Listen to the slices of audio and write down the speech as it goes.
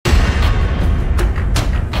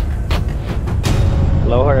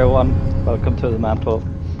everyone, welcome to the Mantle.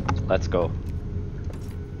 Let's go.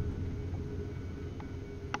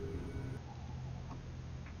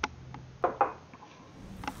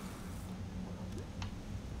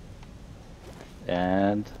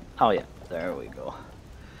 And oh yeah, there we go.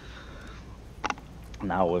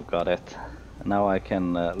 Now we've got it. Now I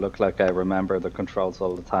can look like I remember the controls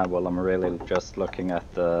all the time while I'm really just looking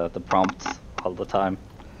at the prompts all the time.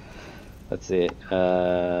 Let's see,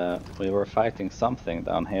 we were fighting something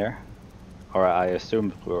down here. Or I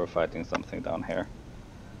assumed we were fighting something down here.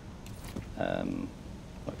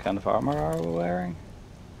 What kind of armor are we wearing?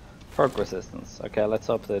 Frog resistance. Okay, let's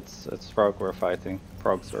hope that it's frog we're fighting.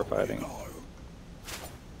 Frogs we're fighting.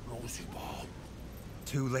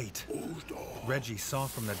 Too late. Reggie saw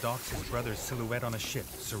from the docks his brother's silhouette on a ship,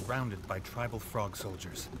 surrounded by tribal frog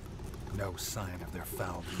soldiers. No sign of their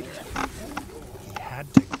foul leader. He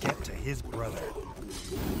had to get to his brother.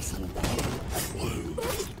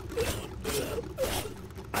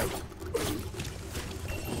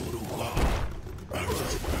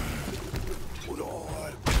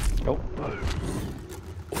 Oh.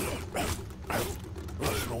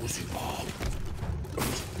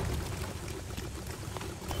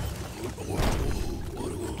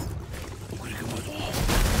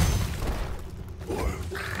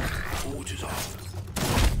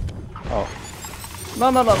 Oh. No.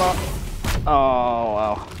 Oh,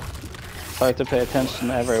 wow. It's hard to pay attention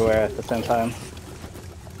everywhere at the same time.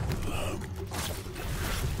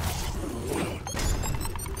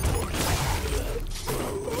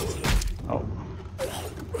 Oh.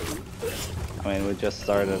 I mean, we just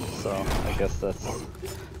started, so I guess that's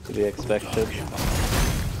to be expected.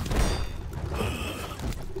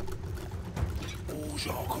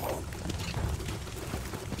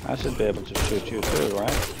 I should be able to shoot you too,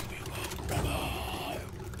 right?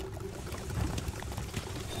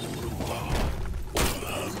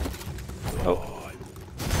 Oh.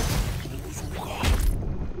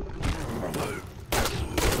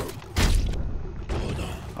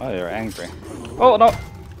 Oh, you're angry. Oh, no!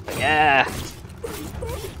 Yeah!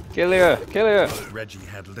 Kill you! Reggie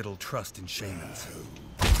had little trust in shamans.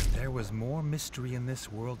 There was more mystery in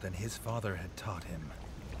this world than his father had taught him.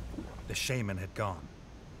 The shaman had gone,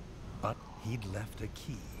 but he'd left a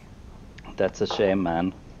key. That's a shame,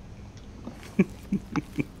 man.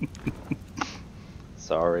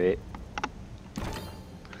 Sorry.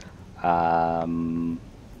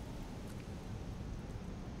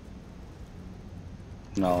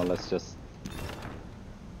 No, let's just...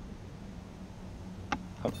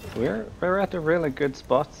 We're at a really good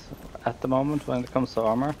spot at the moment when it comes to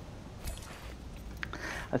armor.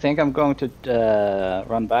 I think I'm going to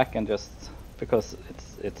run back and just... because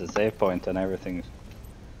it's a save point and everything.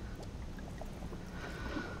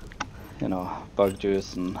 You know, bug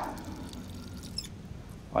juice, and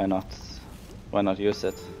why not use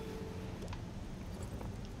it?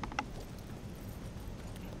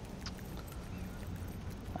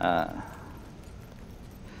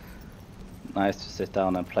 Nice to sit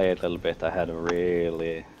down and play a little bit. I had a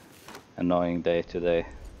really annoying day today.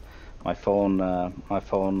 My phone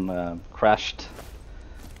crashed,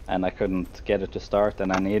 and I couldn't get it to start,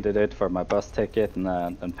 and I needed it for my bus ticket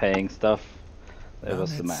and paying stuff. It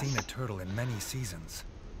was a mess. Seen a turtle in many seasons.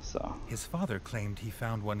 So his father claimed he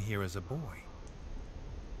found one here as a boy,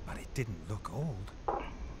 but it didn't look old.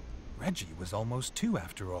 Reggie was almost 2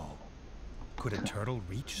 after all. Could a turtle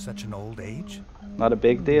reach such an old age? Not a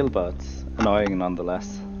big deal, but annoying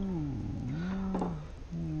nonetheless.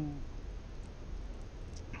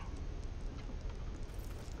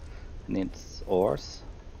 Needs ores.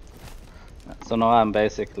 So now I'm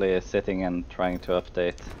basically sitting and trying to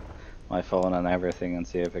update my phone and everything and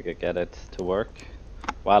see if I could get it to work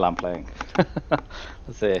while I'm playing.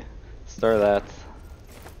 Let's see. Stir that.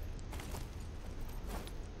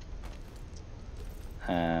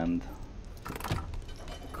 And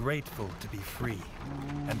grateful to be free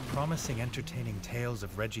and promising entertaining tales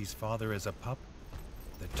of Reggie's father as a pup,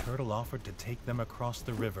 the turtle offered to take them across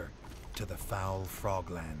the river to the foul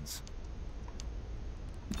froglands.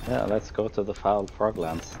 Yeah, let's go to the foul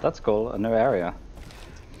froglands. That's cool, a new area.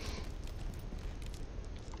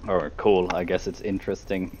 Or cool, I guess it's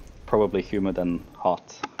interesting. Probably humid and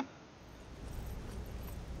hot.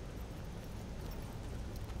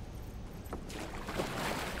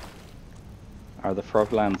 Are the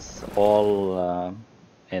froglands all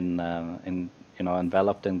in you know,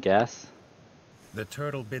 enveloped in gas? The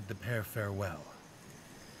turtle bid the pair farewell.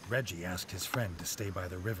 Reggie asked his friend to stay by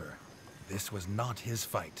the river. This was not his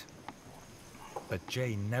fight. But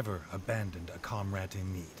Jay never abandoned a comrade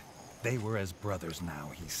in need. They were as brothers now,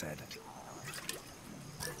 he said.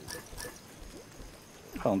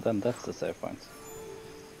 Oh, and then that's the save point.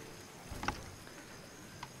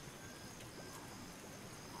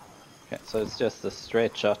 Okay, so it's just a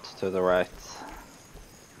straight shot to the right.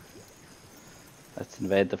 Let's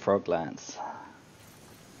invade the Froglands.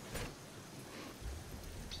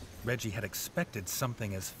 Reggie had expected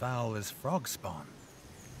something as foul as frog spawn,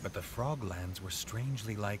 but the Froglands were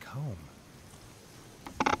strangely like home,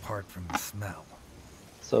 apart from the smell.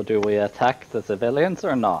 So do we attack the civilians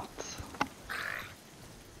or not?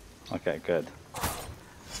 Okay, good.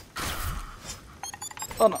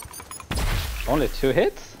 Oh no! Only 2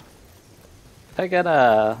 hits? Did I get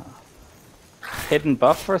a hidden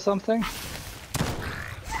buff or something?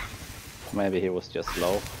 Maybe he was just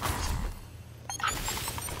low.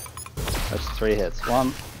 That's 3 hits.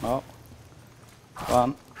 1, no.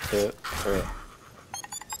 1, 2, 3.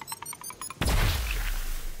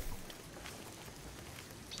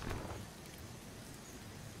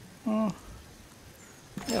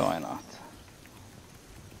 Yeah, why not?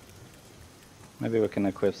 Maybe we can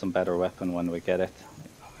equip some better weapon when we get it.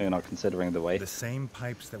 You know, considering the weight. The same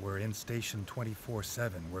pipes that were in Station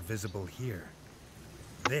 24/7 were visible here.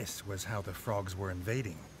 This was how the frogs were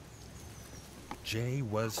invading. Jay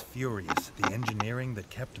was furious. The engineering that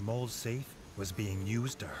kept moles safe was being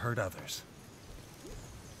used to hurt others.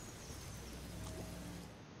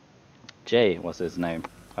 Jay was his name.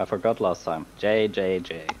 I forgot last time. J.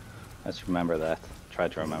 Let's remember that. Try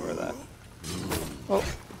to remember that. Oh.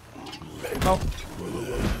 No.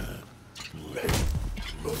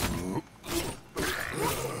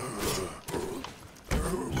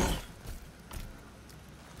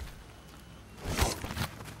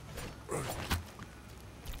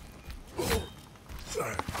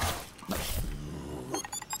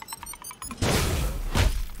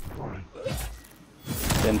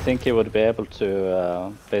 Didn't think he would be able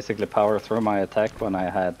to basically power through my attack when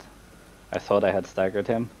I thought I had staggered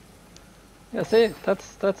him. Yeah, see,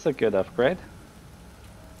 that's a good upgrade.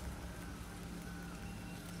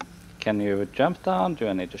 Can you jump down? Do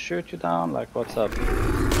I need to shoot you down? Like, what's up?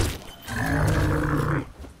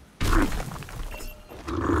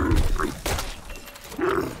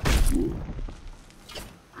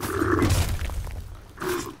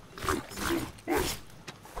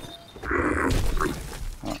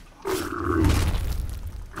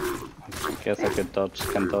 Guess I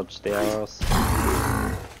can dodge the arrows.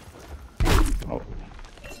 Oh.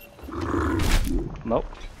 Nope.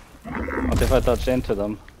 What if I dodge into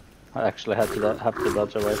them? I actually have to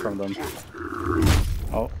dodge away from them.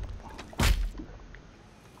 Oh.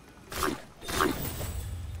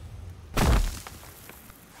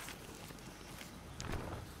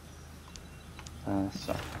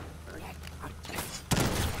 So.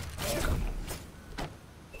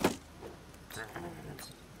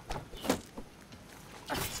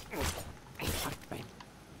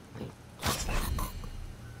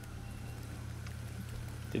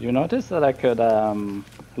 Did you notice that I could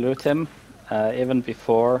loot him even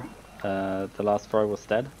before the last frog was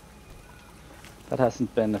dead? That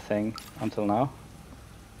hasn't been a thing until now.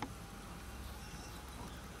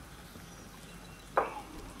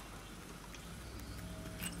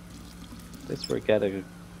 At least we get a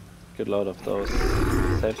good load of those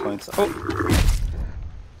save points. Oh!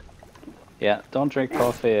 Yeah, don't drink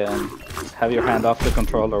coffee and have your hand off the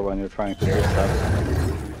controller when you're trying to do stuff.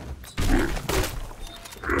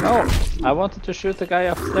 No! I wanted to shoot the guy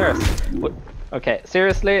upstairs. What? Okay,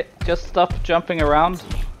 seriously, just stop jumping around.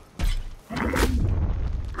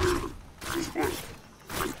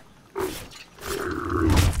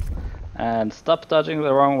 And stop dodging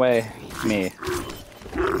the wrong way, me.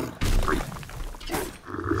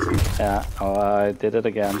 Yeah, oh, I did it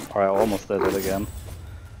again, or I almost did it again.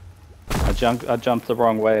 I jumped the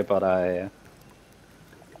wrong way, but I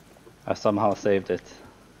somehow saved it.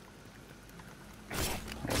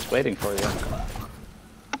 I was waiting for you.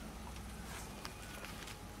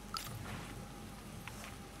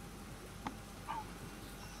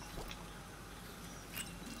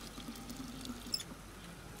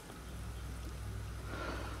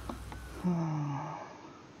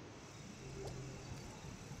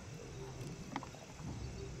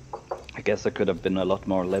 I guess I could have been a lot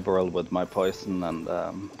more liberal with my poison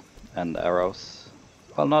and arrows.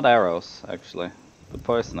 Well, not arrows actually, but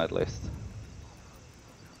poison at least.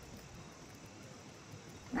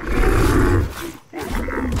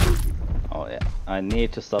 Oh yeah, I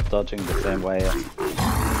need to stop dodging the same way.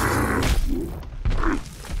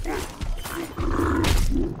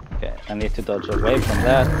 Okay, I need to dodge away from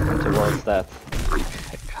that and towards that.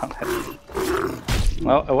 I can't hit.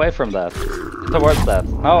 No, away from that. Towards that.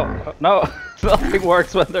 No, no! Nothing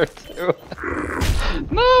works when there are two.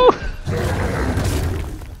 No!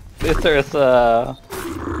 There's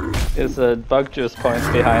a bug juice point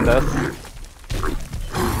behind us.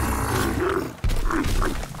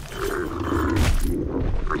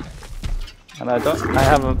 And I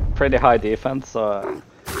have a pretty high defense, so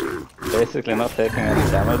basically not taking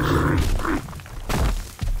any damage.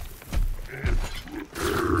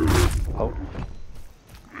 Oh.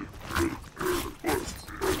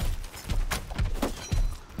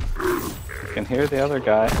 You can hear the other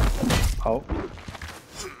guy. Oh.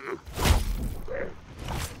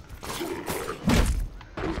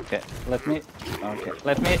 Okay, let me. Okay,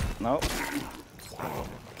 let me. No.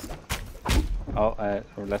 Oh, I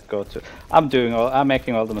let go too. I'm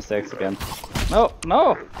making all the mistakes again. No,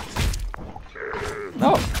 no!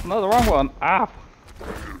 No, no, the wrong one. Ah!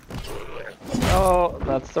 No,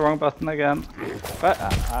 that's the wrong button again. But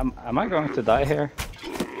am I going to die here?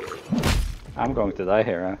 I'm going to die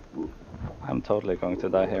here. I'm totally going to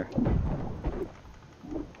die here.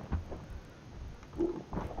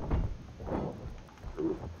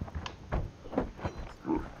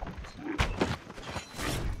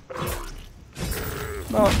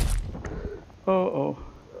 No. Oh, oh.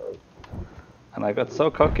 And I got so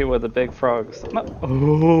cocky with the big frogs. No.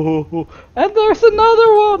 Oh, and there's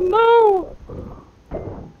another one. No.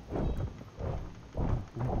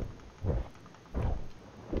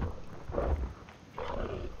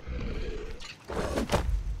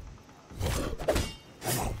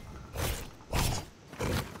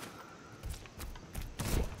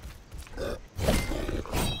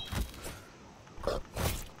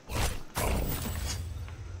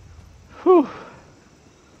 Whew.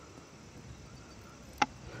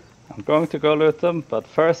 I'm going to go loot them, but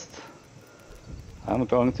first I'm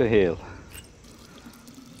going to heal.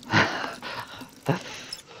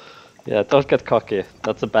 Yeah, don't get cocky.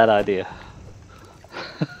 That's a bad idea.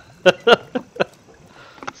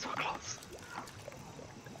 So close.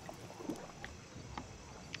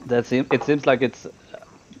 It seems like it's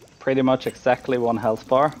pretty much exactly 1 health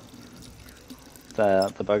bar.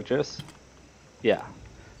 The bug juice. Yeah.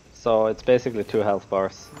 So it's basically 2 health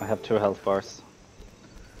bars. I have 2 health bars.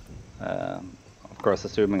 Of course,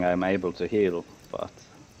 assuming I'm able to heal, but...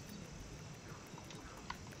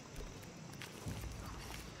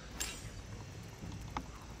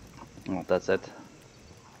 Oh, that's it.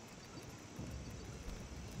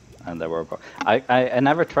 And there were... I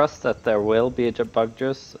never trust that there will be a bug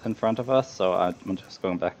juice in front of us, so I'm just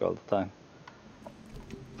going back all the time.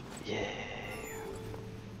 Yeah.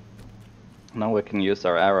 Now we can use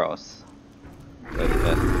our arrows.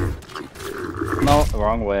 No,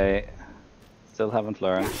 wrong way. Still haven't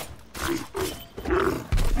learned.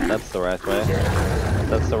 That's the right way.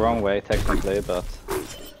 That's the wrong way technically, but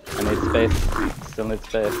I need space. Still need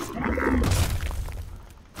space.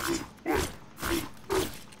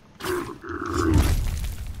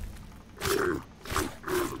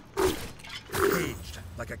 Caged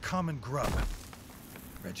like a common grub.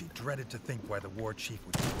 Reggie dreaded to think why the war chief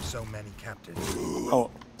would keep so many captives.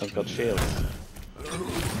 Oh, I've got shields.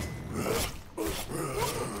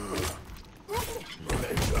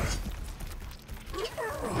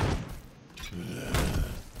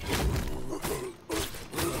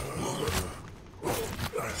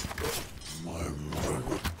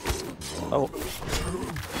 Oh.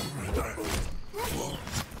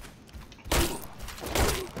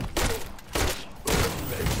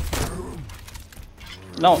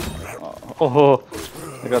 No! Oh,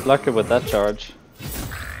 I got lucky with that charge.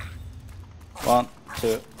 1,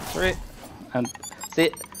 2, 3. And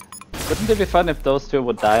see, wouldn't it be fun if those 2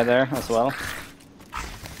 would die there as well?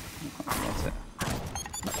 That's it.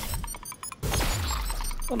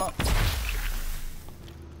 Oh no.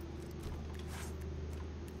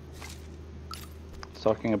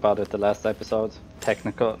 Talking about it the last episode.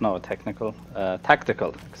 Tactical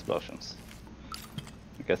explosions.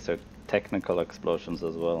 I guess they're technical explosions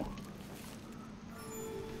as well.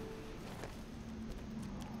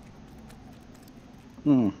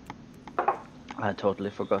 I totally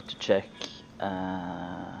forgot to check.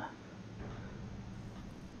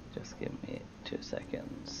 Just give me 2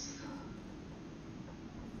 seconds.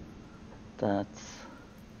 That's...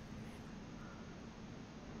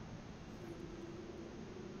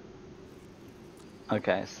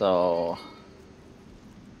 Okay, so...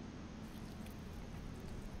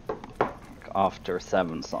 after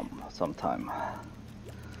 7 sometime.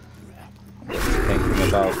 Just thinking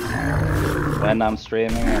about when I'm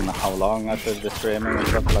streaming and how long I should be streaming and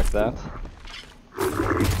stuff like that.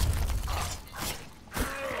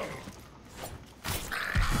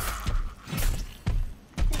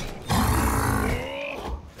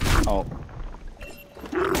 Oh.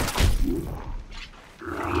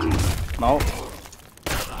 No.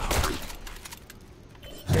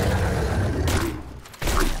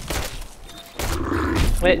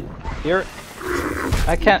 Wait, you're...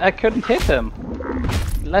 I couldn't hit him.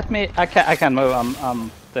 Let me... I can't move.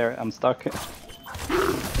 I'm there. I'm stuck.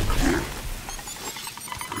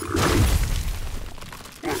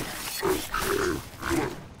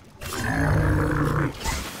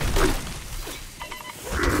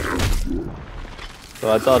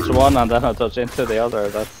 So I dodge one and then I dodge into the other.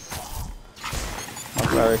 That's not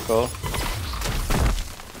very cool.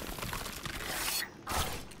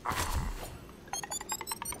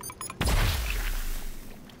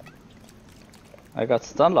 I got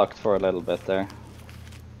stun locked for a little bit there.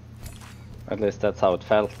 At least that's how it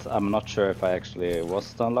felt. I'm not sure if I actually was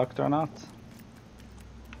stun locked or not.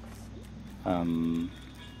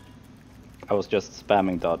 I was just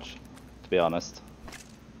spamming dodge, to be honest.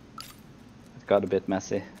 It got a bit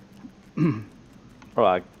messy. Oh,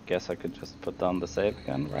 I guess I could just put down the save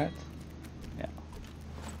again, right? Yeah.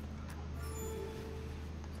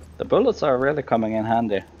 The bullets are really coming in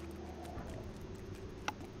handy.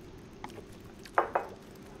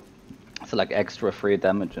 It's like extra free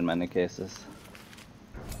damage in many cases.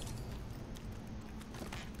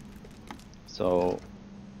 So,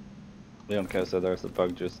 okay, so there's a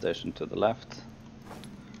bug juice station to the left.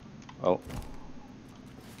 Oh.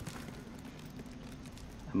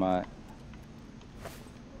 Am I?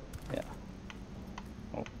 Yeah.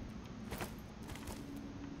 Oh.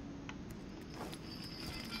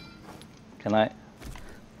 Can I?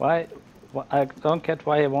 Why? I don't get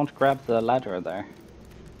why he won't grab the ladder there.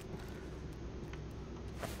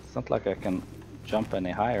 It's not like I can jump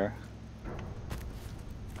any higher.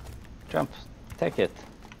 Jump. Take it.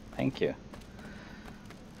 Thank you.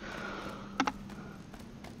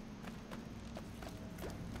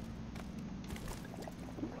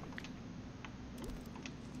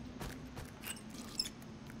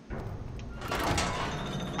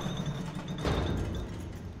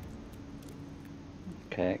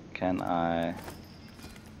 Okay, can I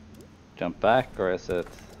jump back, or is it...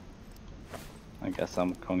 I guess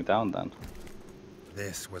I'm going down then.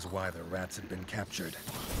 This was why the rats had been captured.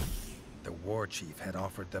 The war chief had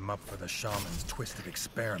offered them up for the shaman's twisted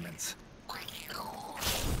experiments.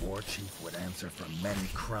 The war chief would answer for many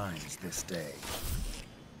crimes this day.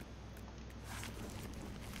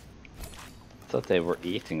 I thought they were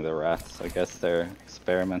eating the rats. I guess they're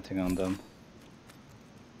experimenting on them.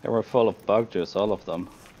 They were full of bug juice, all of them.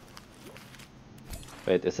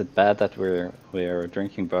 Wait, is it bad that we're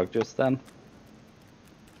drinking bug juice then?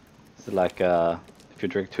 Is it like if you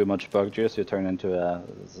drink too much bug juice, you turn into a...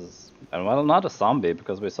 well, not a zombie,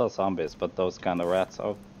 because we saw zombies, but those kind of rats.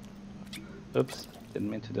 Oh, oops, didn't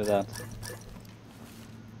mean to do that.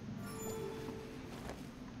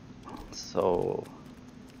 So,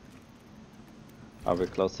 are we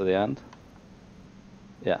close to the end?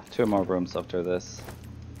 Yeah, 2 more rooms after this.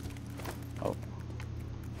 Oh.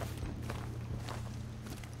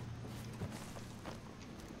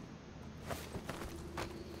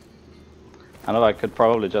 I know I could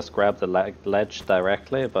probably just grab the ledge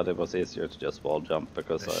directly, but it was easier to just wall jump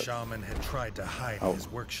because the shaman had tried to hide in his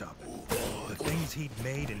workshop. The things he'd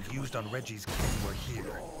made and used on Reggie's kin were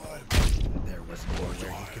here. There was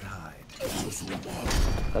nowhere he could hide.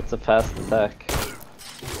 That's a fast attack.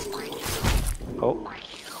 Oh,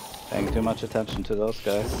 paying too much attention to those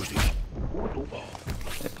guys.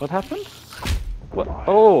 What happened? What?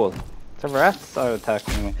 Oh, the rats are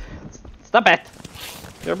attacking me. Stop it!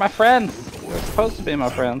 You're my friends! You're supposed to be my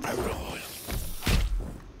friends.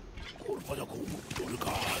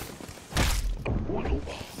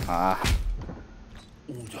 Ah.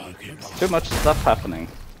 There's too much stuff happening.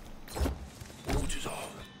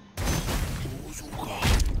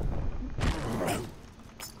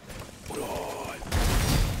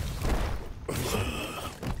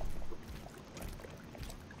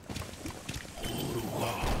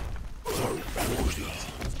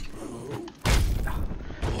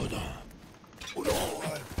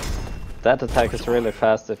 That attack is really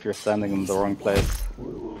fast if you're standing in the wrong place.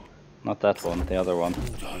 Not that one, the other one.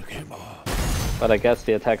 But I guess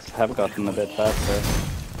the attacks have gotten a bit faster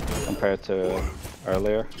compared to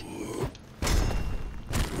earlier.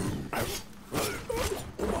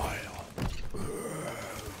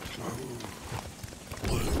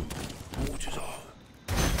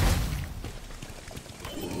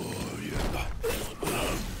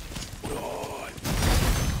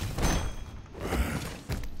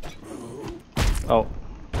 Oh.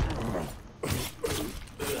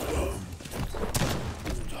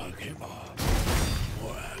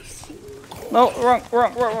 No, wrong.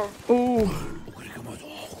 Ooh.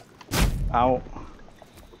 Ow.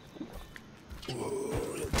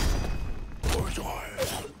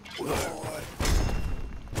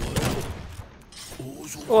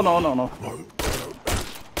 Oh no, no, no.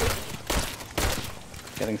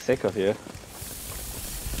 Getting sick of you.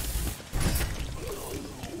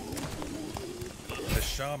 The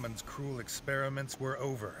shaman's cruel experiments were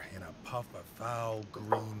over in a puff of foul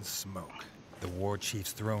green smoke. The war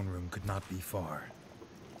chief's throne room could not be far.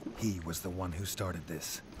 He was the one who started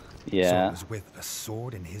this. Yeah. So it was with a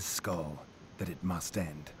sword in his skull that it must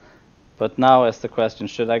end. But now is the question,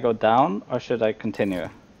 should I go down or should I continue?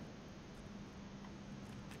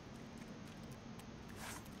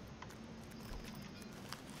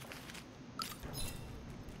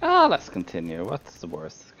 Ah, let's continue. What's the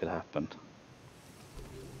worst that could happen?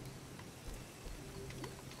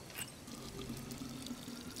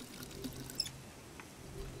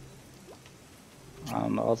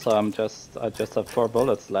 And also I just have 4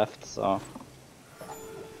 bullets left, so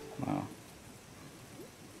no.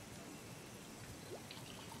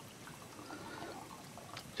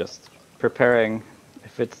 Just preparing.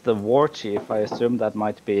 If it's the war chief, I assume that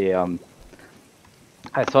might be.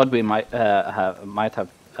 I thought we might have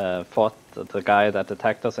fought the guy that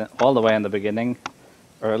attacked us all the way in the beginning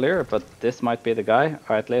earlier, but this might be the guy,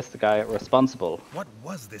 or at least the guy responsible. What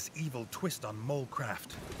was this evil twist on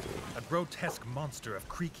Molecraft? A grotesque monster of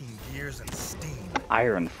creaking gears and steam.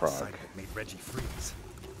 Iron frog. The sight of it made Reggie freeze.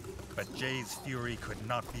 But Jay's fury could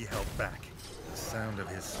not be held back. The sound of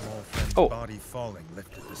his small friend's body falling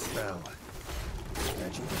lifted the spell.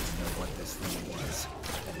 Reggie didn't know what this thing was,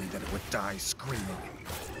 only that it would die screaming.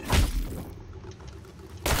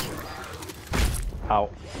 Ow.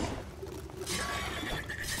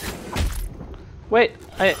 Wait,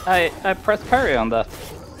 I pressed parry on that.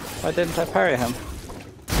 Why didn't I parry him?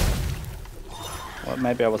 Well,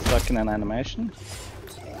 maybe I was stuck in an animation?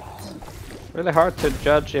 Really hard to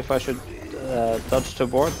judge if I should dodge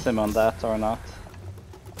towards him on that or not.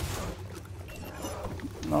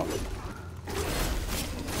 No.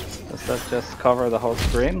 Does that just cover the whole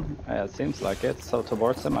screen? Yeah, it seems like it, so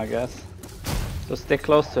towards him I guess. So stick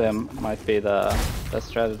close to him might be the best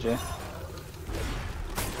strategy.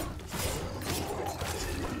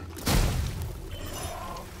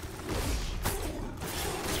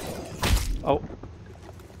 Oh.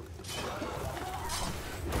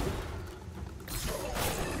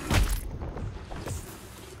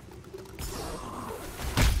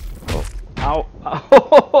 Ow.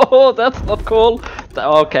 Oh, that's not cool.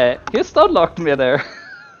 Okay, he stun locked me there.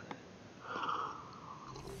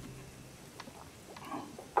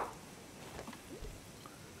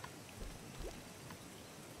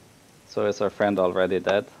 So is our friend already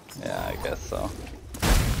dead? Yeah, I guess so.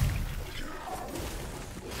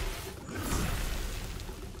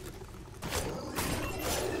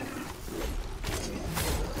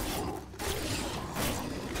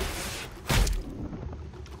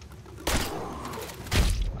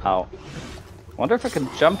 Ow. Wonder if I can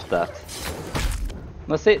jump that.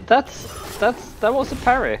 No, see, that was a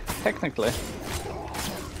parry, technically.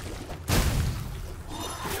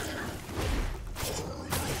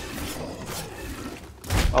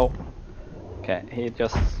 Oh. Okay, he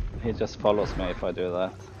just follows me if I do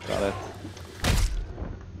that. Got it.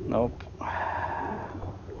 Nope.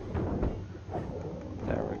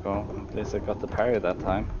 There we go. At least I got the parry that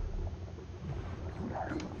time.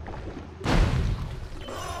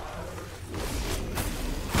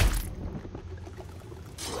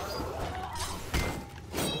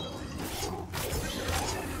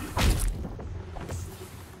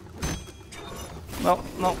 No,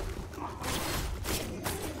 no.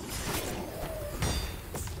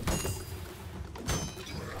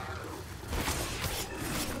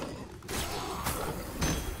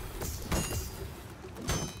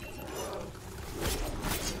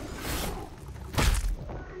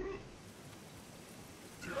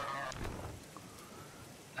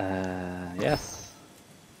 Yes.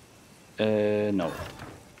 No.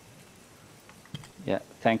 Yeah,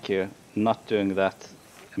 thank you. Not doing that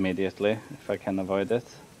immediately, if I can avoid it.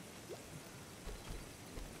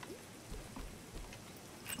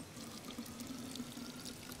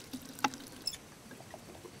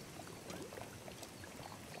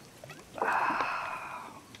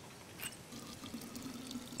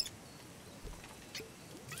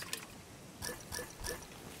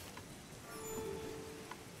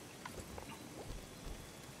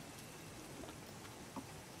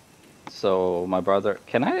 So my brother,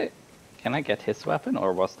 can I get his weapon,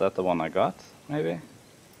 or was that the one I got? Maybe.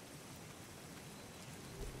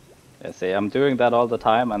 Yeah, see, I'm doing that all the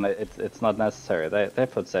time, and it's not necessary. They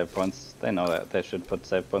put save points. They know that they should put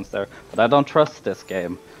save points there, but I don't trust this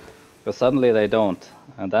game, because suddenly they don't,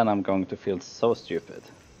 and then I'm going to feel so stupid.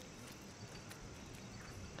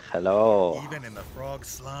 Hello. Even in the frog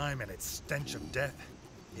slime and its stench of death,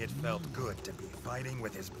 it felt good to be fighting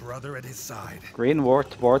with his brother at his side. Green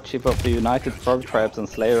Wart, Warchief of the United Frog Tribes and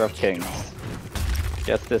Slayer of Kings.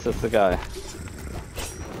 Guess this is the guy.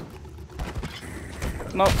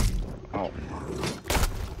 No. Oh.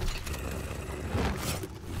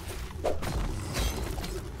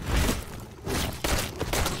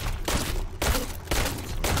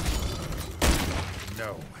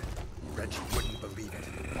 No, Reggie wouldn't believe it.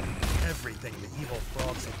 Everything the evil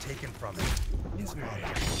frogs had taken from him, his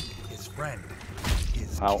father, his friend,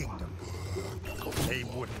 his kingdom. They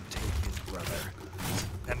wouldn't take his brother,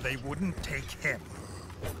 and they wouldn't take him.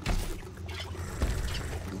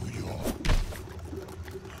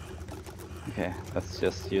 Okay, let's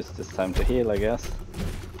just use this time to heal, I guess.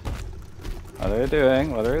 What are you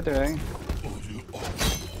doing? What are you doing?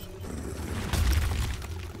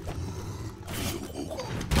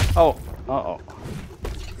 Oh, uh-oh.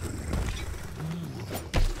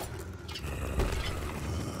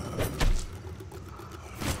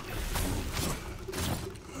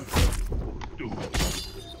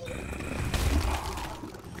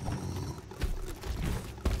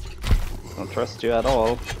 Don't trust you at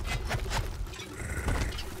all.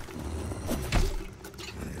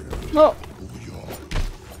 No!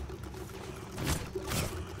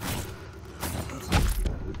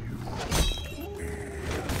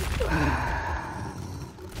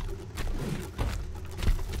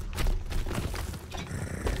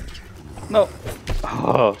 No!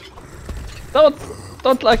 Oh.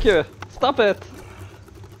 Don't like you! Stop it!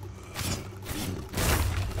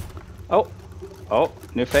 Oh! Oh,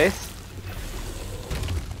 new face.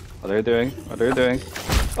 What are you doing? What are you doing?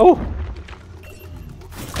 Oh!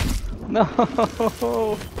 No!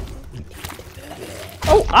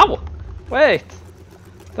 Oh, ow! Wait!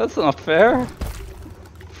 That's not fair.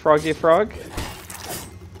 Froggy frog.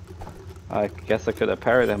 I guess I could have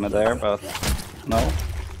parried him there, but no.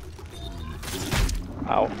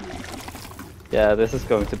 Ow. Yeah, this is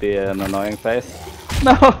going to be an annoying phase.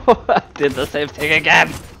 No! I did the same thing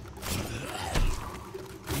again!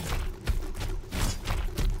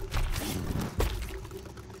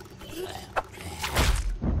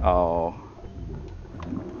 Oh.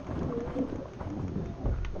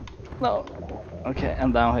 No. Okay,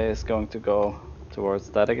 and now he is going to go towards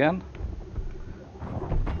that again.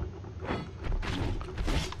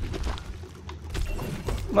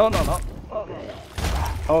 No, no, no. Oh, no.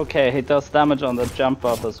 Okay, he does damage on the jump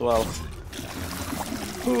up as well.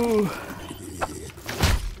 Ooh.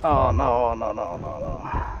 Oh no, no, no, no,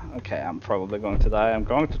 no. Okay, I'm probably going to die. I'm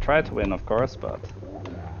going to try to win, of course, but...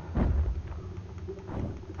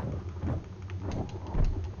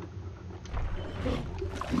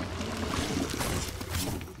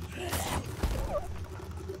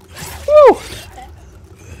 Woo!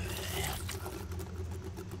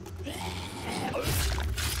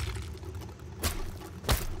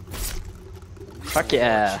 Fuck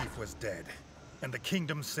yeah! The chief was dead, and the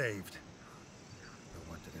kingdom saved. But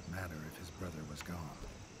what did it matter if his brother was gone?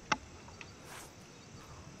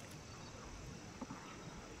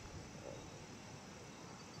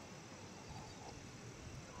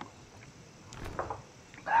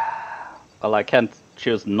 Well, I can't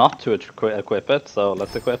choose not to equip it, so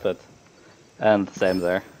let's equip it. And same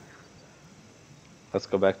there. Let's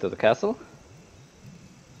go back to the castle.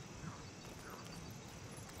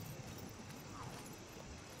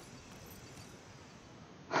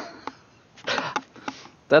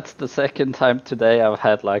 That's the second time today I've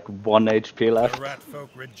had like 1 HP left. The rat folk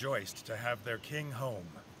rejoiced to have their king home.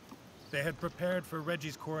 They had prepared for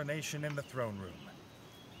Reggie's coronation in the throne room.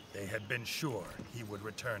 They had been sure he would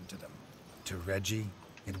return to them. To Reggie,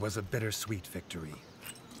 it was a bittersweet victory.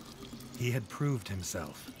 He had proved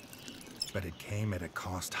himself, but it came at a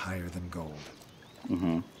cost higher than gold.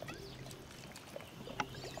 Mm-hmm.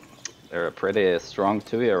 They're a pretty strong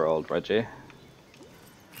 2-year-old, Reggie.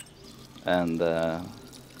 And,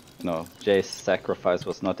 you know, Jay's sacrifice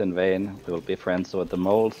was not in vain. We will be friends with the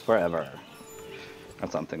moles forever. Or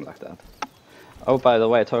something like that. Oh, by the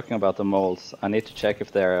way, talking about the moles, I need to check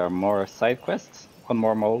if there are more side quests. One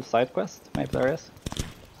more mole side quest, maybe there is.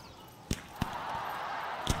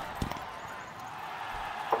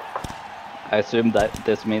 I assume that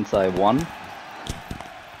this means I won.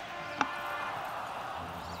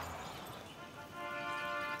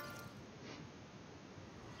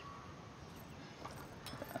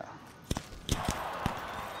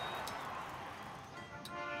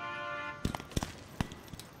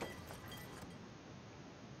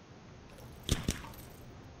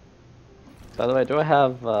 By the way, do I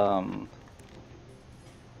have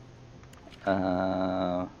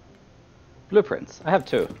blueprints. I have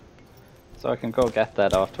 2. So I can go get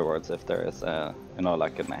that afterwards if there is a, you know,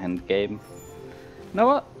 like an end game. You know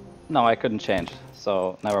what? No, I couldn't change.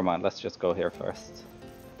 So never mind. Let's just go here first.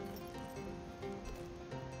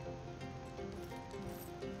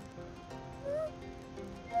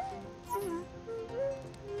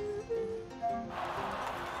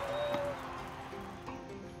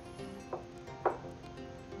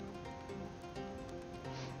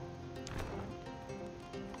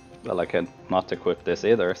 Well, I can not equip this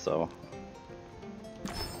either, so...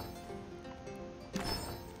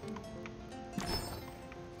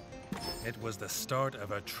 It was the start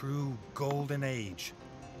of a true golden age,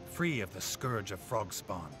 free of the scourge of frog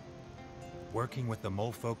spawn. Working with the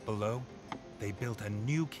molefolk below, they built a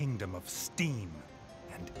new kingdom of steam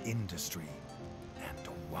and industry and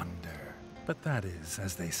wonder. But that is,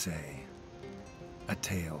 as they say, a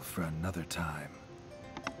tale for another time.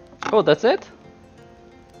 Oh, that's it?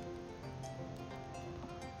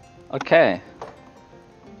 Okay.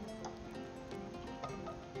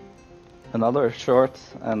 Another short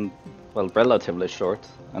and, well, relatively short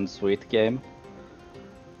and sweet game.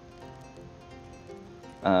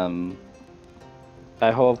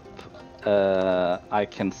 I hope I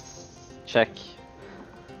can check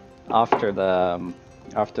after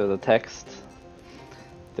the text,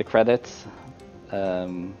 the credits,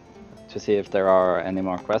 to see if there are any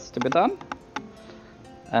more quests to be done.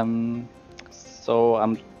 So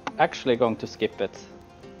I'm actually going to skip it.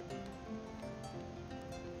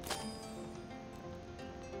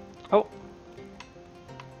 Oh.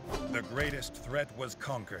 The greatest threat was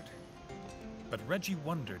conquered. But Reggie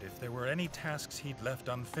wondered if there were any tasks he'd left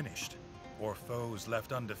unfinished, or foes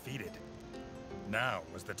left undefeated. Now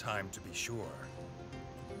was the time to be sure.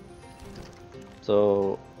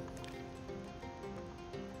 So...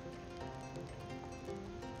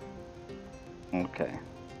 okay.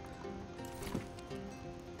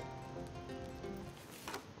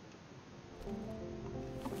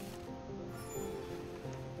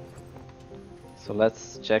 So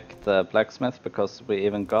let's check the blacksmith, because we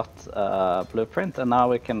even got a blueprint, and now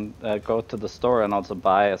we can go to the store and also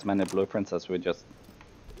buy as many blueprints as we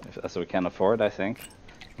can afford, I think.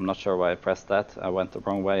 I'm not sure why I pressed that. I went the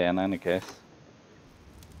wrong way in any case.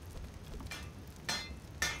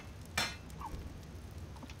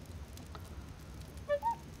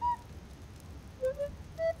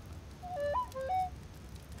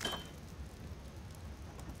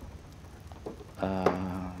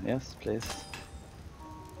 Yes, please.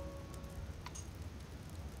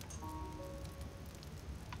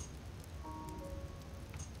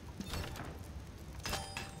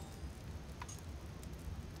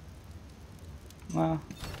 No.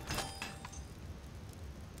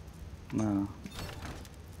 No.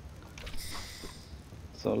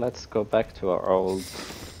 So let's go back to our old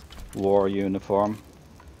war uniform.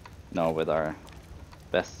 You know, with our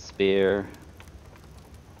best spear.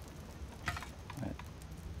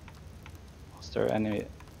 Was there any...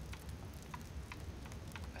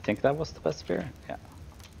 I think that was the best spear? Yeah.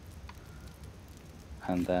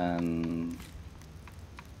 And then...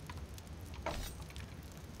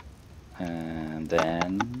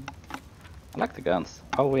 I like the guns.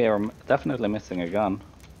 Oh, we are definitely missing a gun.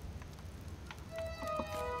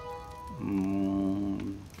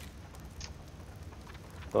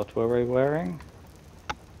 What were we wearing?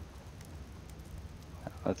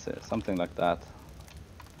 Let's see, something like that.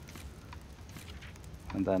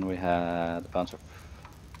 And then we had a bunch of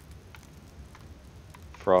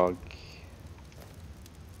frog.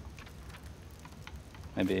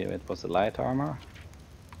 Maybe it was a light armor.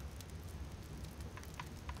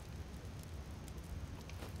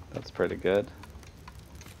 That's pretty good.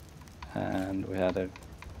 And we had a...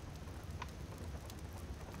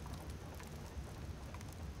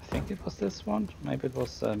 I think it was this one. Maybe it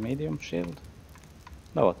was a medium shield.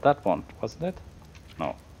 No, that one, wasn't it?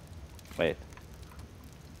 No. Wait.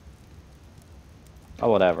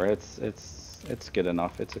 Oh, whatever. It's good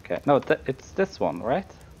enough. It's okay. No, it's this one,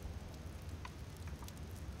 right?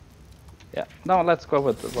 Yeah. No, let's go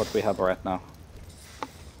with what we have right now.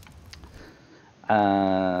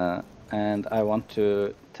 And I want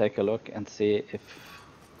to take a look and see if...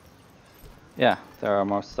 yeah, there are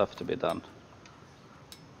more stuff to be done.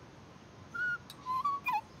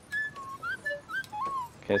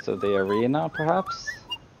 Okay, so the arena, perhaps?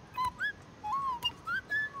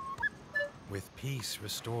 With peace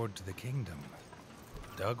restored to the kingdom,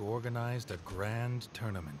 Doug organized a grand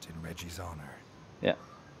tournament in Reggie's honor. Yeah.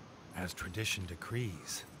 As tradition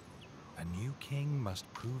decrees, a new king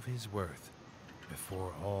must prove his worth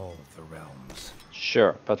before all of the realms.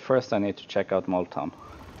 Sure, but first I need to check out Moletown.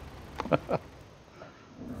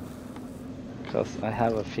 Because I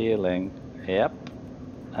have a feeling, yep,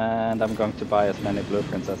 and I'm going to buy as many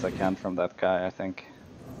blueprints as I can from that guy, I think.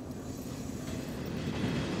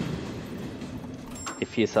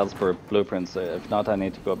 If he sells blueprints, if not I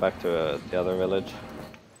need to go back to the other village.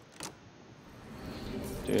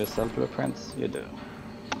 Do you sell blueprints? You do.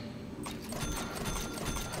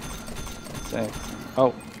 Let's see.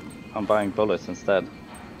 Oh, I'm buying bullets instead.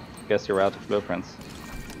 Guess you're out of blueprints.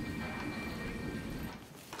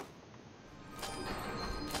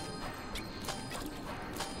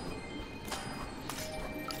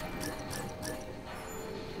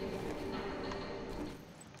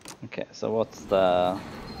 Okay, so what's the...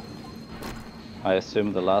 I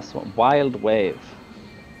assume the last one. Wild Wave.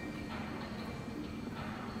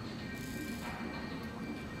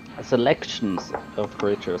 Selections of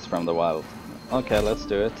creatures from the wild. Okay, let's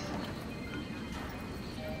do it.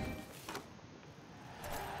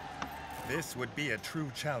 This would be a true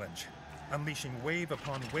challenge, unleashing wave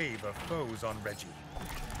upon wave of foes on Reggie. We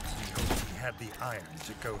hoped he had the iron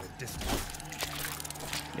to go the distance.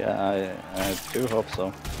 Yeah, I do hope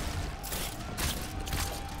so.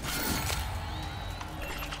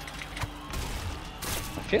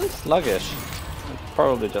 I feel sluggish. It's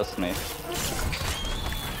probably just me.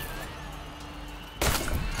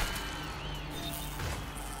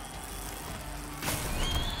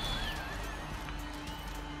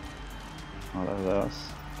 What are those?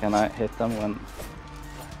 Can I hit them when...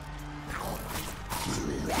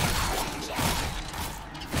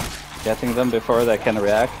 Getting them before they can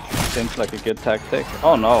react seems like a good tactic.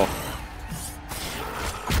 Oh no!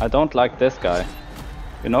 I don't like this guy.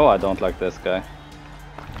 You know I don't like this guy.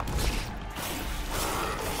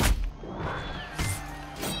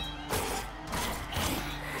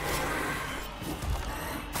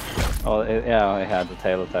 Oh, yeah, I had the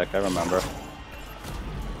tail attack, I remember.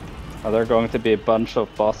 Are there going to be a bunch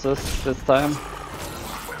of bosses this time?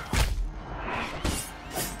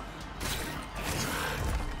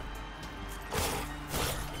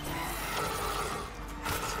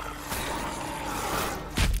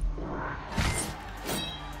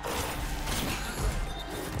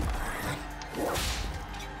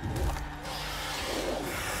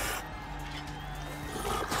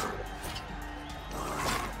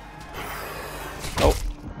 Oh.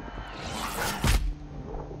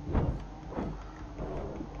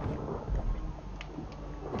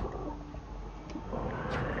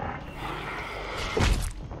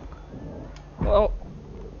 Oh.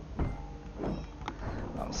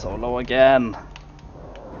 I'm so low again.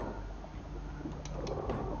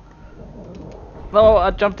 No,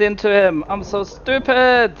 I jumped into him. I'm so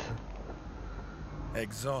stupid.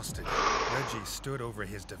 Exhausted, Reggie stood over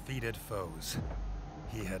his defeated foes.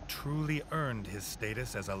 He had truly earned his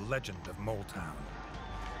status as a legend of Moletown.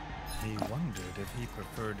 He wondered if he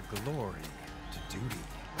preferred glory to duty.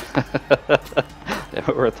 Yeah,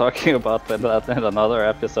 we were talking about that in another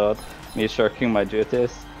episode, me shirking my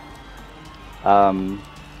duties.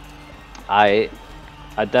 I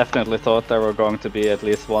definitely thought there were going to be at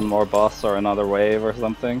least one more boss or another wave or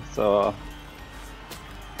something, so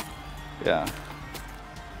yeah.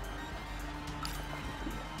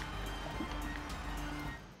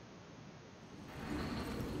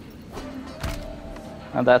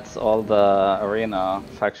 And that's all the arena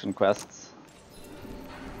faction quests.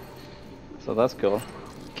 So that's cool.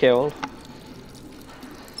 Killed.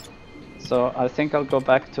 So I think I'll go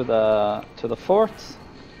back to the fort.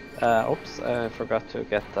 Oops, I forgot to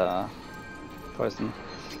get the poison.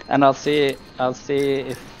 And I'll see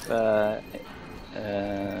if you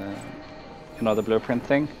know, the blueprint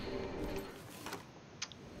thing.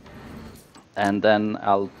 And then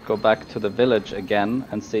I'll go back to the village again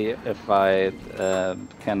and see if I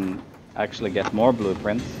can actually get more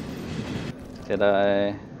blueprints. Did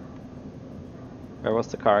I... Where was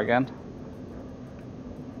the car again?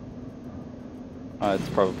 Oh, it's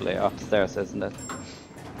probably upstairs, isn't it?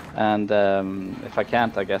 And if I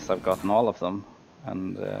can't, I guess I've gotten all of them.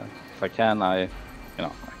 And if I can, I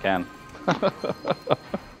can.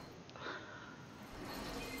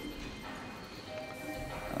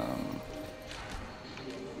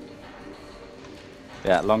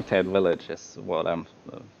 Yeah, Longtail Village is what I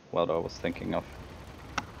was thinking of.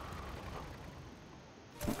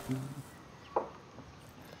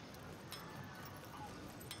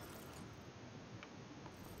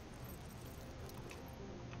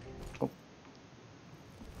 Oh.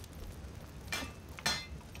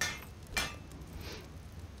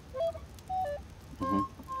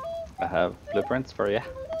 I have blueprints for you.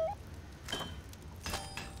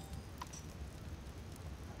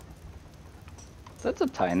 That's a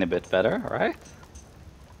tiny bit better, right?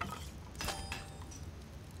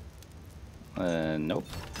 Nope.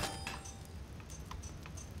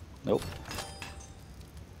 Nope.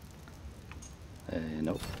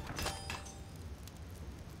 Nope.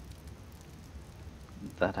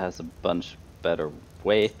 That has a bunch better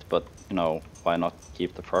weight, but you know, why not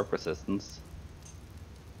keep the frog resistance?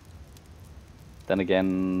 Then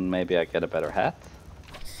again, maybe I get a better hat.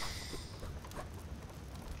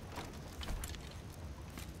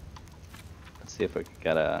 Let's see if we can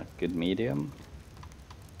get a good medium.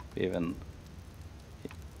 Even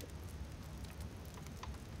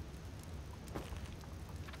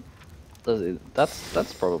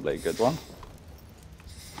that's probably a good one.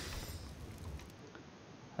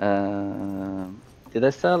 Did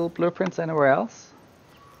they sell blueprints anywhere else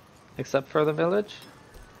except for the village?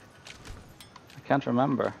 I can't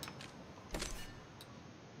remember.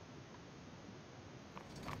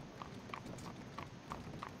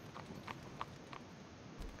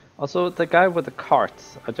 Also, the guy with the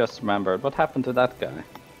carts, I just remembered. What happened to that guy?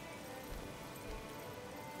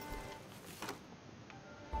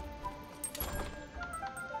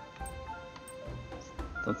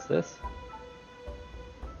 What's this?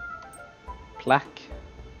 Plaque.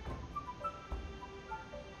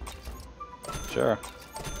 Sure.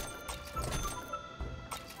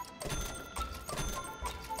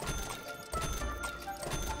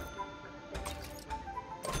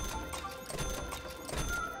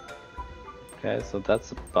 Okay, so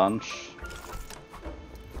that's a bunch.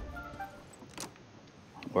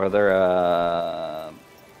 Were there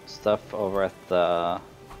stuff over at the...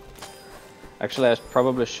 Actually, I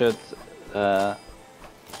probably should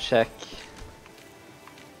check.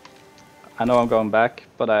 I know I'm going back,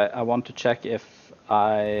 but I want to check if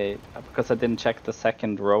because I didn't check the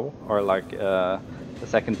second row, or like the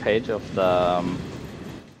second page of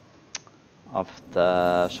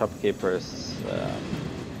the shopkeeper's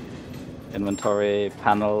inventory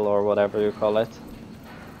panel, or whatever you call it.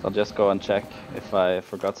 So I'll just go and check if I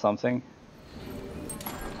forgot something.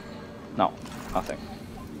 No, nothing.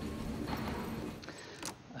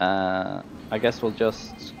 I guess we'll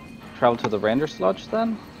just travel to the Ranger's Lodge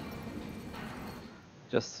then,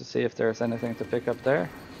 just to see if there's anything to pick up there.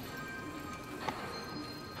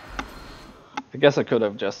 I guess I could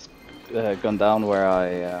have just gone down where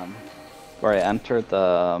I entered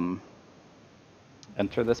the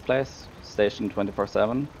enter this place, station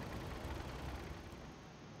 24/7.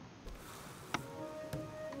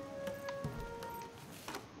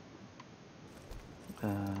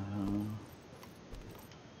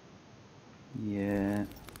 Yeah.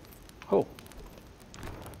 Oh.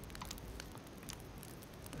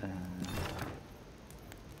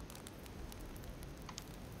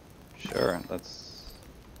 Sure. Let's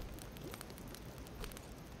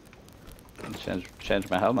change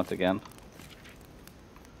my helmet again.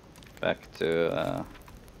 Back to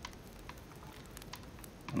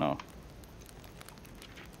no.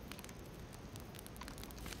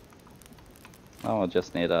 Oh, I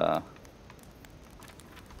just need a.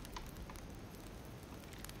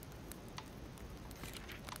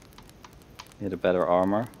 Need a better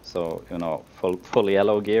armor, so you know, full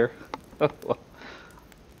yellow gear.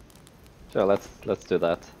 Sure, let's do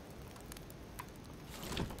that.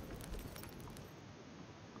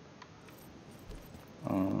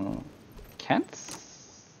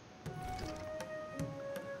 Kent's?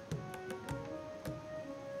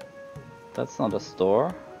 That's not a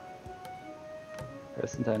store. There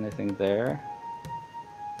isn't anything there.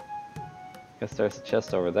 Guess there's a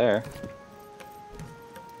chest over there.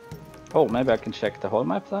 Oh, maybe I can check the whole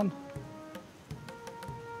map then?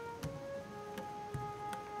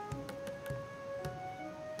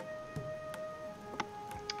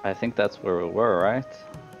 I think that's where we were, right?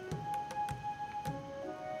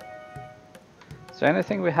 Is there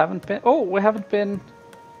anything we haven't been... Oh, we haven't been...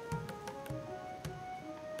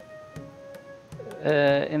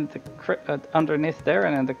 in the underneath there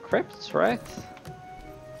and in the crypts, right?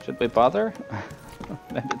 Should we bother?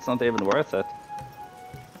 Maybe it's not even worth it.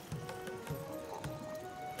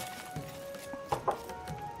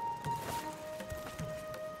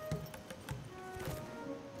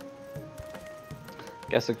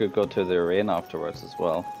 Guess I could go to the arena afterwards as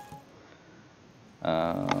well.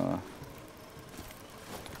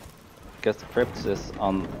 Guess the crypts is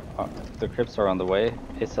on. The crypts are on the way.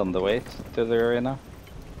 It's on the way to the arena.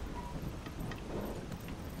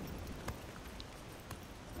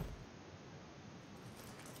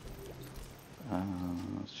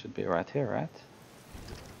 Should be right here, right?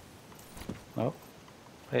 Oh,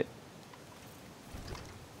 wait.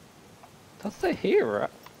 Does say here?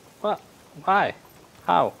 What? Why?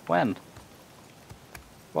 How? When?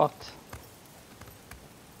 What?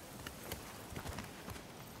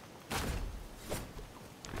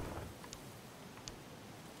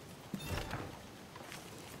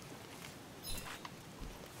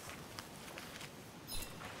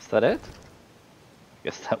 that it?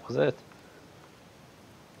 Guess that was it.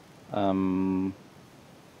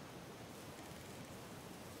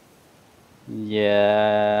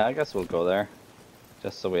 Yeah, I guess we'll go there,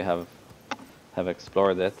 just so we have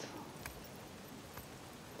explored it.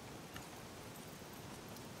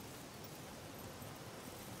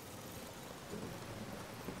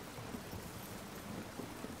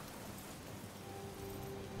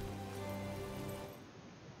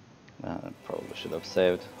 Probably should have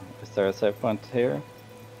saved. Is there a save point here?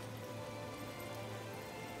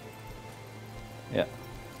 Yeah.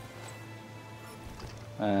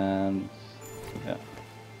 And yeah.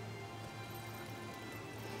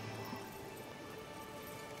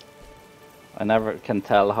 I never can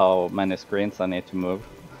tell how many screens I need to move.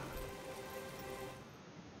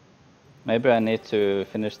 Maybe I need to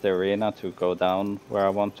finish the arena to go down where I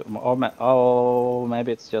want to. Oh,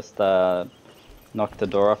 maybe it's just knock the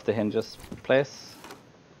door off the hinges place.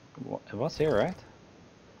 It was here, right?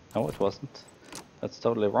 No, it wasn't. That's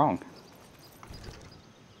totally wrong.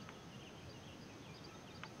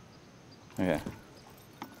 Okay.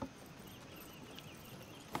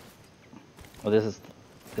 Oh, this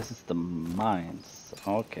is the mines.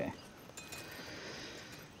 Okay.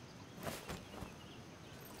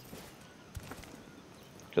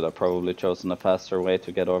 Could have probably chosen a faster way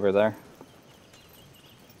to get over there.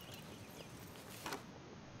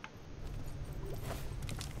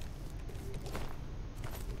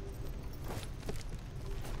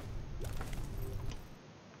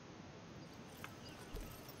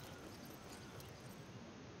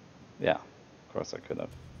 Yeah, of course I could have.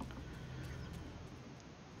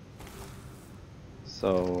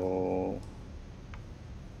 So,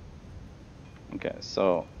 okay,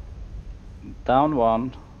 so down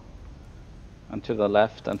one and to the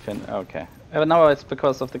left and okay. No, it's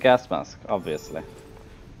because of the gas mask, obviously.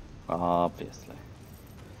 Obviously.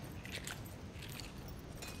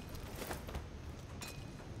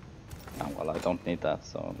 Oh, well, I don't need that,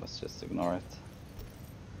 so let's just ignore it.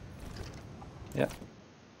 Yeah.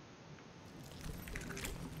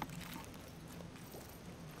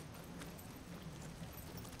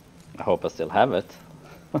 I hope I still have it.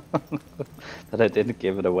 That I didn't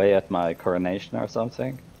give it away at my coronation or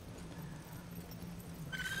something.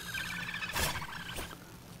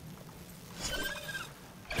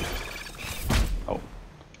 Oh,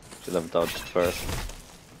 should have dodged first.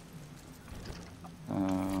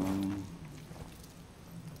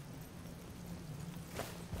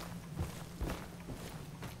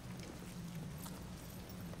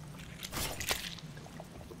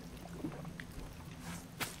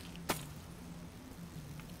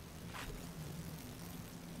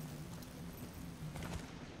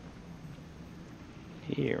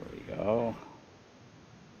 Here we go.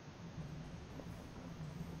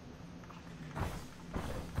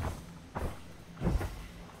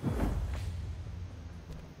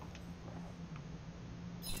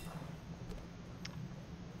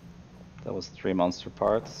 That was 3 monster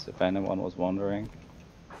parts, if anyone was wondering.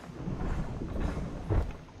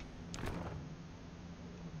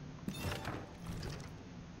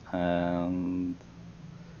 And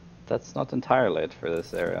that's not entirely it for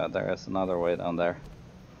this area. There is another way down there.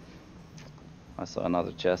 I saw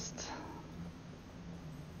another chest.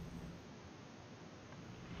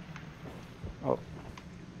 Oh.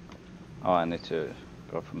 Oh, I need to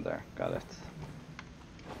go from there. Got it.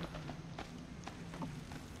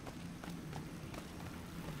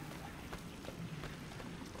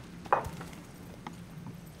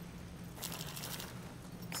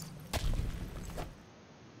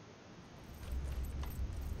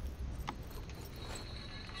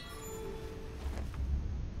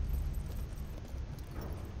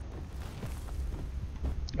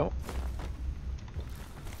 Oh.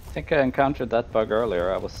 I think I encountered that bug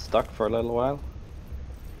earlier. I was stuck for a little while.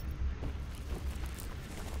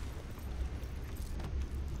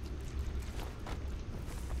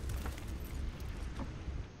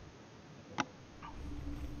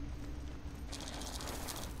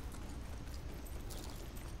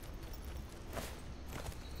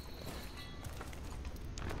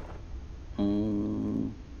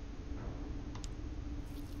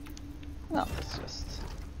 No, it's just...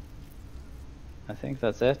 I think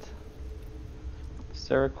that's it. Is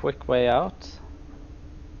there a quick way out?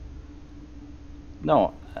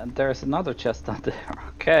 No, and there's another chest down there.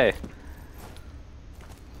 Okay.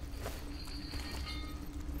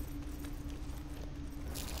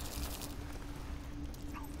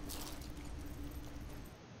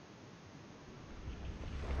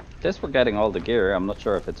 This we're getting all the gear. I'm not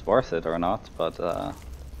sure if it's worth it or not, but I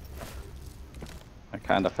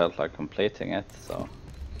kind of felt like completing it, so...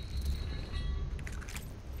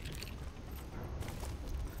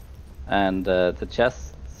 And the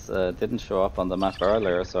chests didn't show up on the map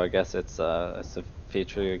earlier, so I guess it's a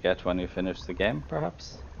feature you get when you finish the game,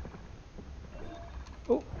 perhaps?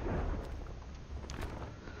 Oh.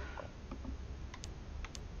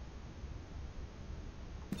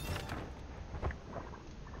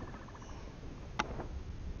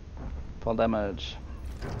 Fall damage.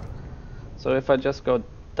 So if I just go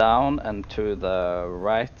down and to the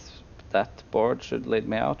right, that board should lead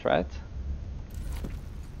me out, right?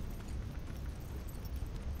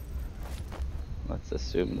 Let's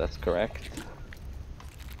assume that's correct.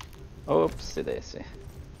 Oopsie daisy.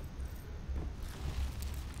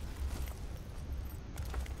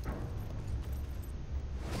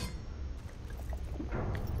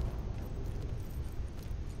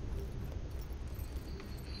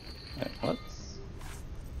 Wait, what?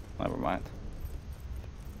 Never mind.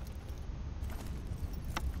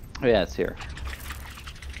 Oh yeah, it's here.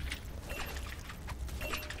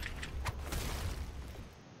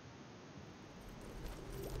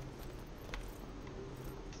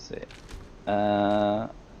 Let's see.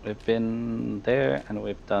 We've been there and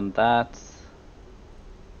we've done that.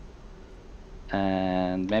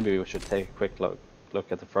 And maybe we should take a quick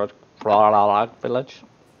look at the frog village.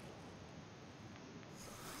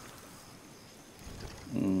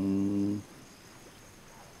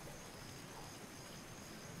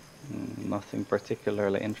 Nothing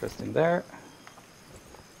particularly interesting there.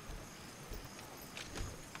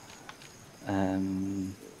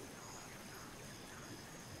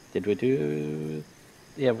 Did we do?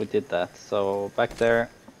 Yeah, we did that. So back there,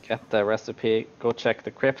 get the recipe, go check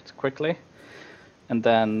the crypt quickly, and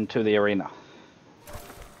then to the arena.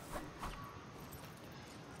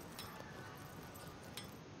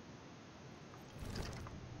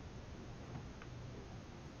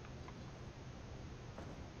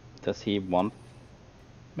 Does he want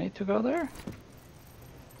me to go there?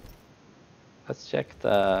 Let's check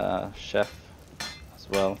the chef as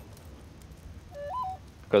well.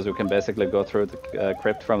 Because we can basically go through the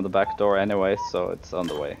crypt from the back door anyway, so it's on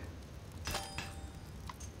the way.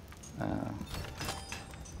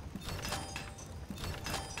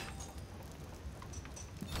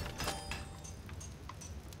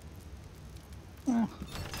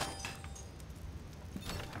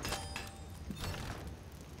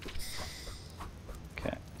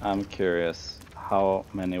 Okay, I'm curious, how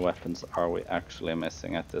many weapons are we actually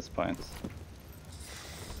missing at this point?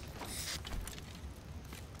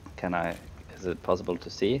 Is it possible to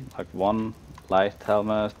see? Like one light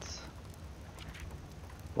helmet,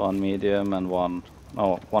 one medium and one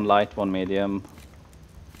light, one medium.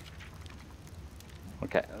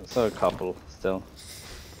 Okay, so a couple still.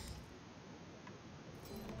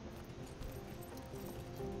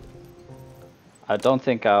 I don't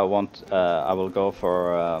think I will go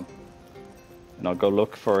for, go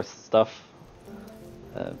look for stuff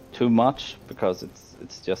too much, because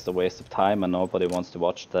it's just a waste of time and nobody wants to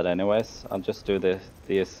watch that anyways. I'll just do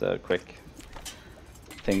these quick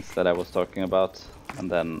things that I was talking about,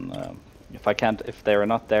 and then if they're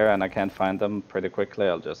not there and I can't find them pretty quickly,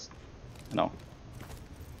 I'll just,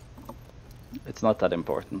 it's not that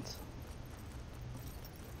important.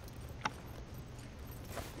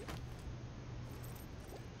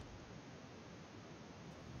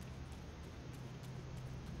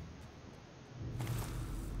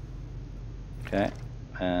 Okay,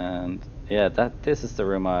 and yeah, this is the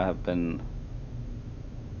room I have been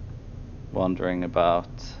wondering about.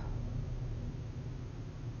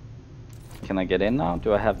 Can I get in now?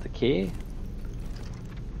 Do I have the key?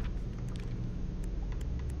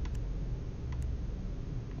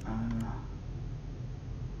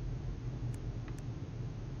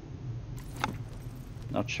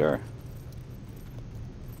 Not sure.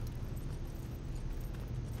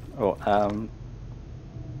 Oh,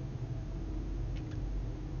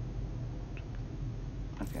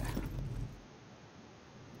 okay.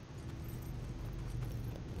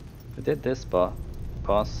 We did this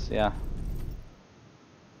boss, yeah.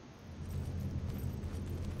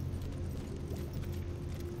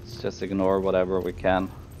 Let's just ignore whatever we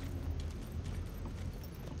can.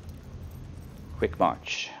 Quick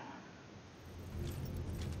march.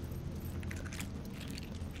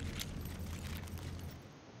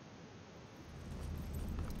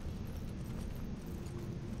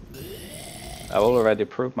 I already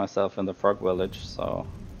proved myself in the frog village, so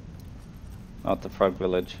not the frog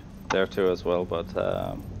village, there too as well, but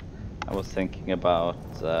I was thinking about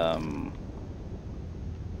the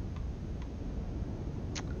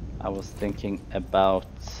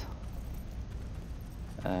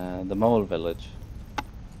mole village.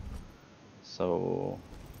 So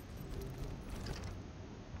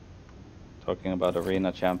talking about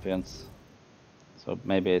arena champions. So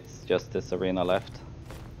maybe it's just this arena left.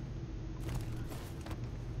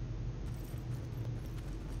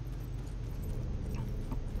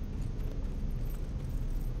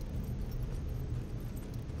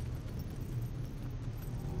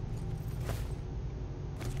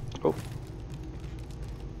 Oh.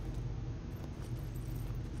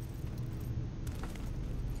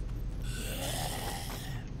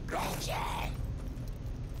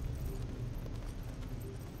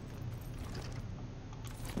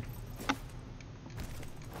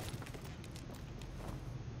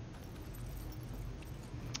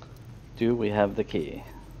 Do we have the key?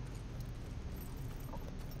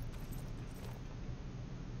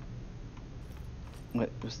 Wait,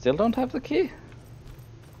 we still don't have the key?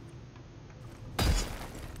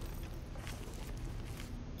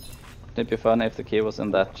 It'd be funny if the key was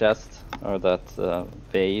in that chest, or that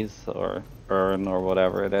vase, or urn, or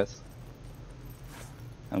whatever it is.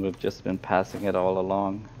 And we've just been passing it all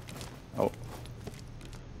along. Oh.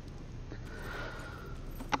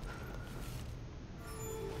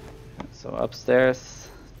 So upstairs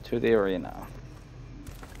to the arena.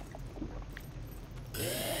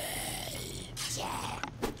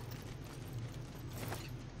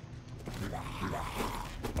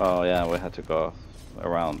 Oh yeah, we had to go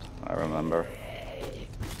around, I remember.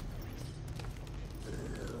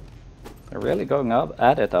 They're really going up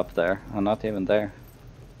at it up there. I'm not even there.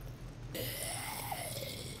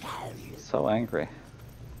 So angry.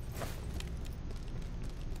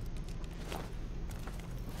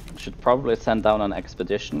 Should probably send down an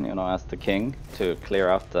expedition, you know, as the king, to clear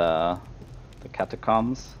out the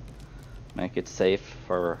catacombs, make it safe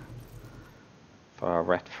for our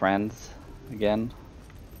red friends again.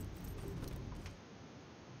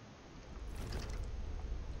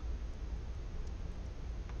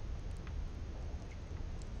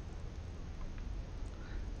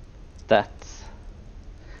 That's,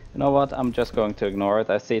 you know what, I'm just going to ignore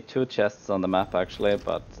it. I see 2 chests on the map actually,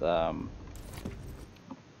 but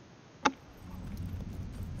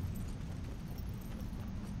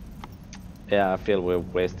yeah, I feel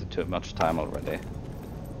we've wasted too much time already.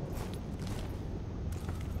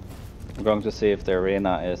 I'm going to see if the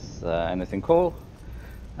arena is anything cool,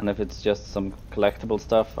 and if it's just some collectible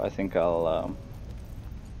stuff, I think I'll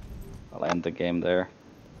end the game there.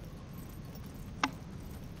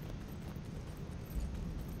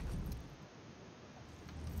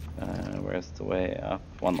 Where's the way up?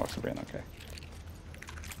 One more screen, okay.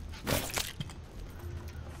 Yeah.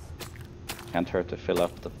 Can't hurt to fill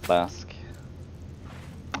up the flask.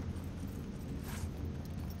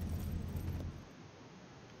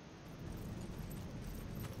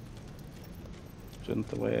 Shouldn't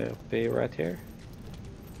the way up be right here?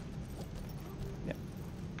 Yeah.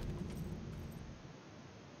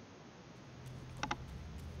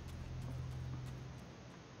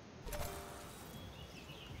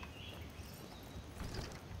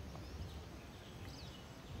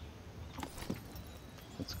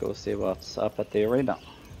 Let's go see what's up at the arena.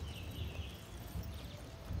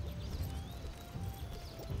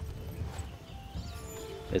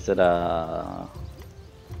 Is it a...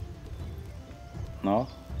 No?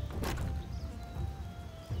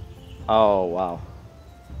 Oh, wow.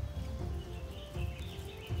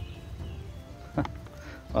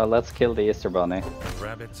 Well, let's kill the Easter Bunny. The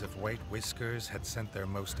rabbits of White Whiskers had sent their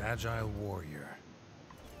most agile warrior.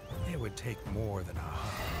 It would take more than a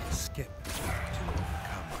hop and a skip to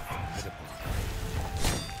overcome a formidable.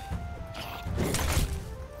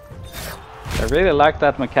 I really like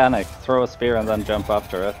that mechanic. Throw a spear and then jump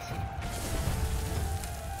after it.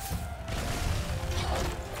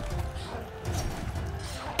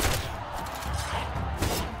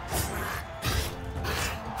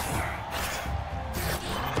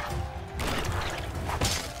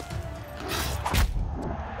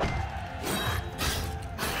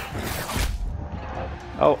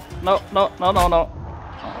 Oh, no, no, no, no, no.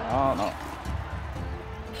 Oh, no.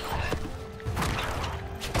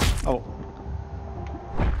 Oh.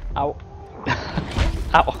 Ow.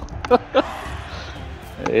 Ow.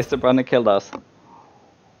 Easter Bunny killed us.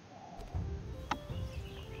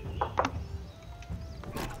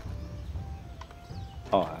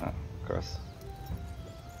 Oh, of course.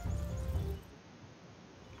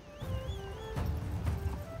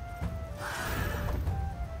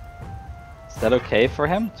 Is that okay for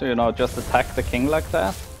him to, you know, just attack the king like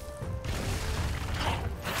that?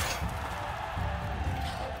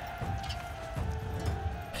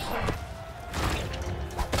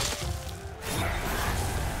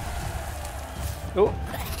 Oh.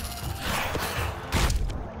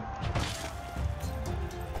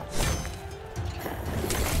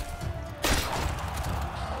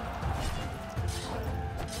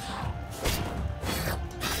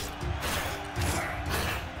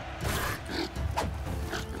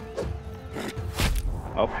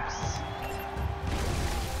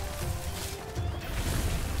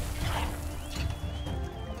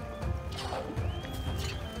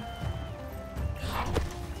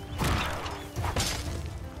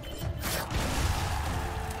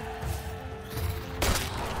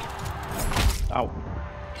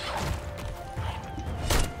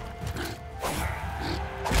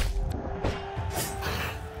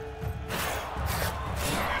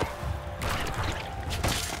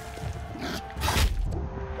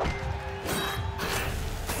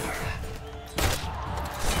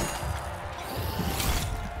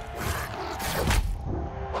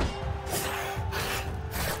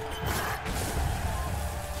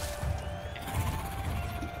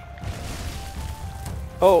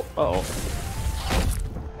 Oh, oh.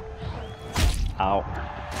 Ow.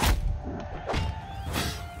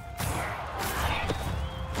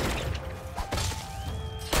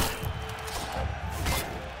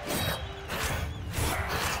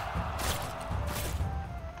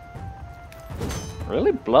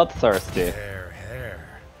 Really bloodthirsty. Hair.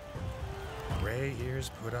 Gray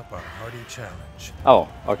Ears put up a hearty challenge. Oh,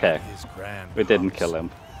 okay. His grand We didn't hogs kill him.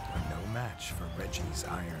 were no match for Reggie's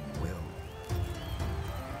iron will.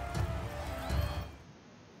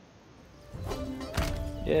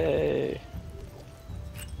 Yay.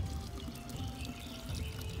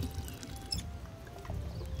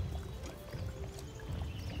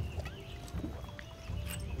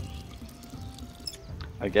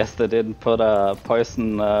 I guess they didn't put a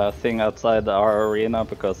poison thing outside our arena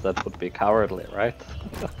because that would be cowardly, right?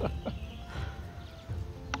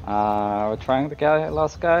 We're trying the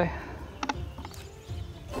last guy?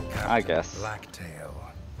 Captain I guess.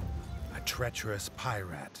 Blacktail, a treacherous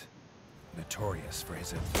pirate, notorious for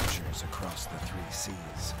his adventures across the 3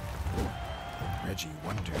 seas. Reggie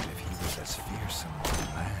wondered if he was as fearsome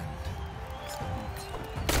on land.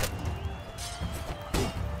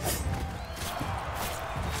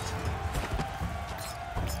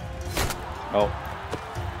 Oh.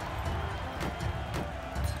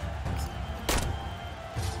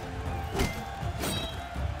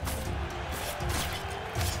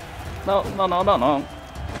 No, no, no, no, no.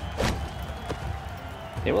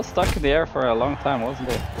 He was stuck in the air for a long time,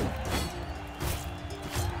 wasn't he?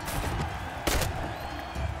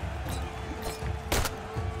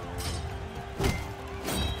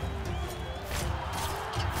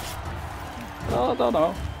 No, no,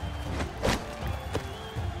 no.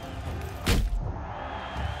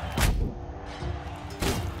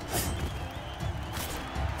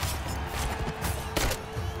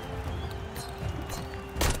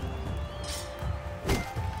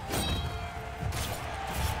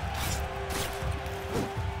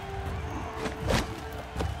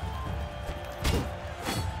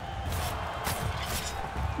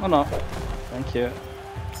 Oh no, thank you.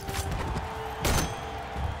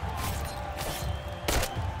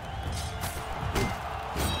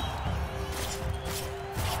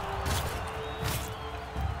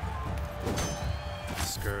 The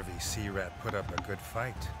scurvy sea rat put up a good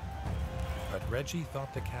fight, but Reggie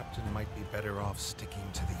thought the captain might be better off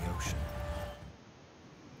sticking to the ocean.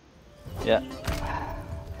 Yeah.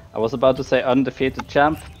 I was about to say undefeated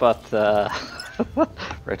champ, but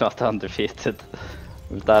we're not undefeated.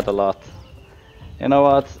 We've died a lot. You know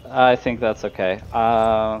what? I think that's okay.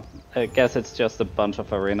 I guess it's just a bunch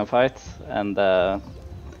of arena fights, and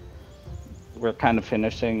we're kind of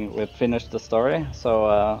we've finished the story.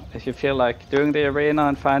 So if you feel like doing the arena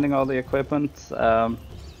and finding all the equipment,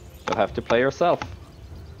 you'll have to play yourself.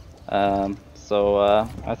 I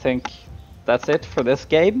think that's it for this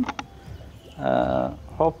game.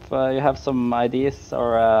 Hope you have some ideas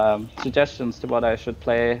or suggestions to what I should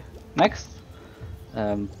play next.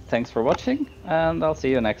 Thanks for watching, and I'll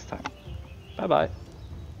see you next time. Bye bye.